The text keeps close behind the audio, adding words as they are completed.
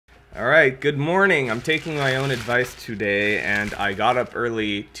Alright, good morning. I'm taking my own advice today, and I got up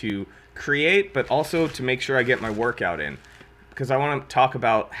early to create, but also to make sure I get my workout in. Because I want to talk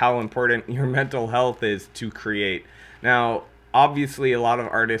about how important your mental health is to create. Now, obviously, a lot of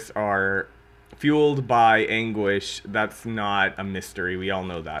artists are fueled by anguish. That's not a mystery. We all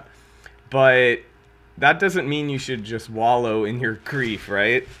know that. But that doesn't mean you should just wallow in your grief,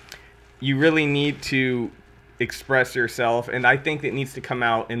 right? You really need to express yourself, and I think it needs to come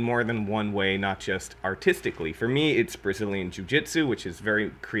out in more than one way, not just artistically. For me, it's Brazilian Jiu-Jitsu, which is very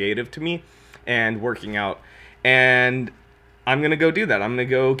creative to me, and working out. And I'm going to go do that. I'm going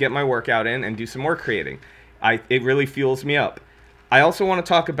to go get my workout in and do some more creating. It really fuels me up. I also want to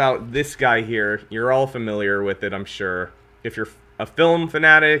talk about this guy here. You're all familiar with it, I'm sure. If you're a film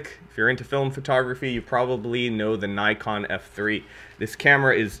fanatic, if you're into film photography, you probably know the Nikon F3. This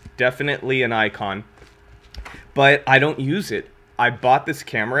camera is definitely an icon, but I don't use it. I bought this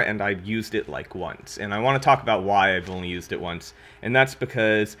camera and I've used it like once. And I want to talk about why I've only used it once. And that's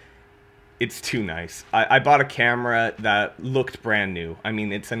because it's too nice. I bought a camera that looked brand new. I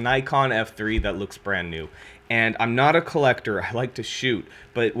mean, it's a Nikon F3 that looks brand new. And I'm not a collector. I like to shoot.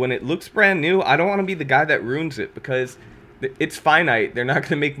 But when it looks brand new, I don't want to be the guy that ruins it, because it's finite. They're not going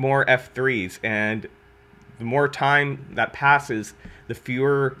to make more F3s. And the more time that passes, the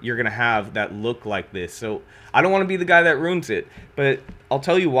fewer you're going to have that look like this. So I don't want to be the guy that ruins it. But I'll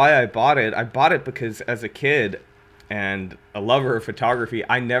tell you why I bought it. I bought it because as a kid and a lover of photography,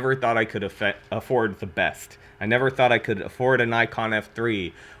 I never thought I could afford the best. I never thought I could afford a Nikon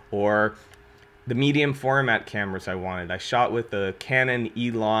F3 or the medium format cameras I wanted. I shot with a Canon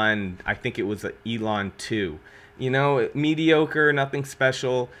Elan, I think it was an Elan 2. You know, mediocre, nothing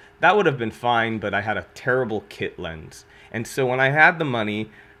special. That would have been fine, but I had a terrible kit lens. And so when I had the money,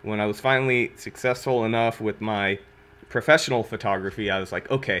 when I was finally successful enough with my professional photography, I was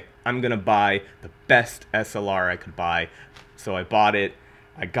like, okay, I'm going to buy the best SLR I could buy. So I bought it.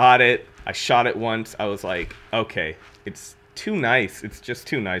 I got it. I shot it once. I was like, okay, it's too nice. It's just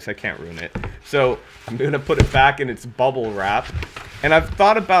too nice. I can't ruin it. So I'm going to put it back in its bubble wrap. And I've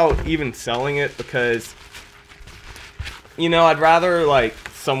thought about even selling it because, you know, I'd rather like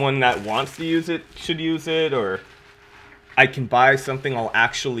someone that wants to use it should use it, or I can buy something I'll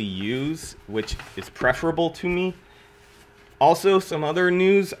actually use, which is preferable to me. Also, some other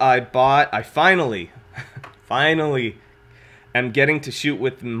news, I finally am getting to shoot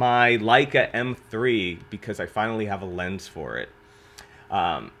with my Leica M3 because I finally have a lens for it.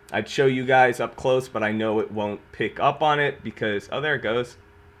 I'd show you guys up close, but I know it won't pick up on it because, oh, there it goes.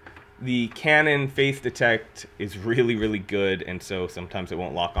 The Canon face detect is really, really good, and so sometimes it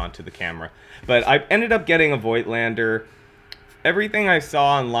won't lock onto the camera. But I ended up getting a Voigtlander. Everything I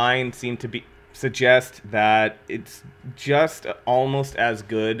saw online seemed to suggest that it's just almost as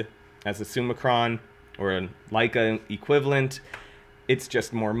good as a Summicron or a Leica equivalent. It's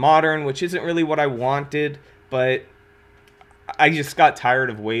just more modern, which isn't really what I wanted, but I just got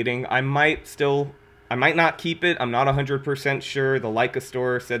tired of waiting. I might not keep it. I'm not 100% sure. The Leica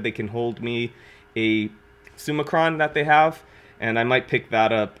store said they can hold me a Summicron that they have, and I might pick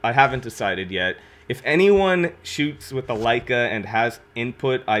that up. I haven't decided yet. If anyone shoots with a Leica and has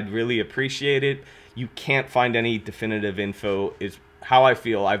input, I'd really appreciate it. You can't find any definitive info, is how I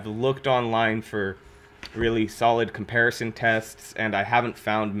feel. I've looked online for really solid comparison tests, and I haven't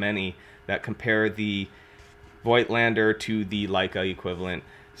found many that compare the Voigtlander to the Leica equivalent.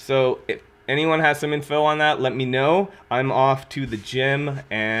 So if anyone has some info on that, let me know. I'm off to the gym,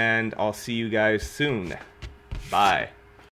 and I'll see you guys soon. Bye.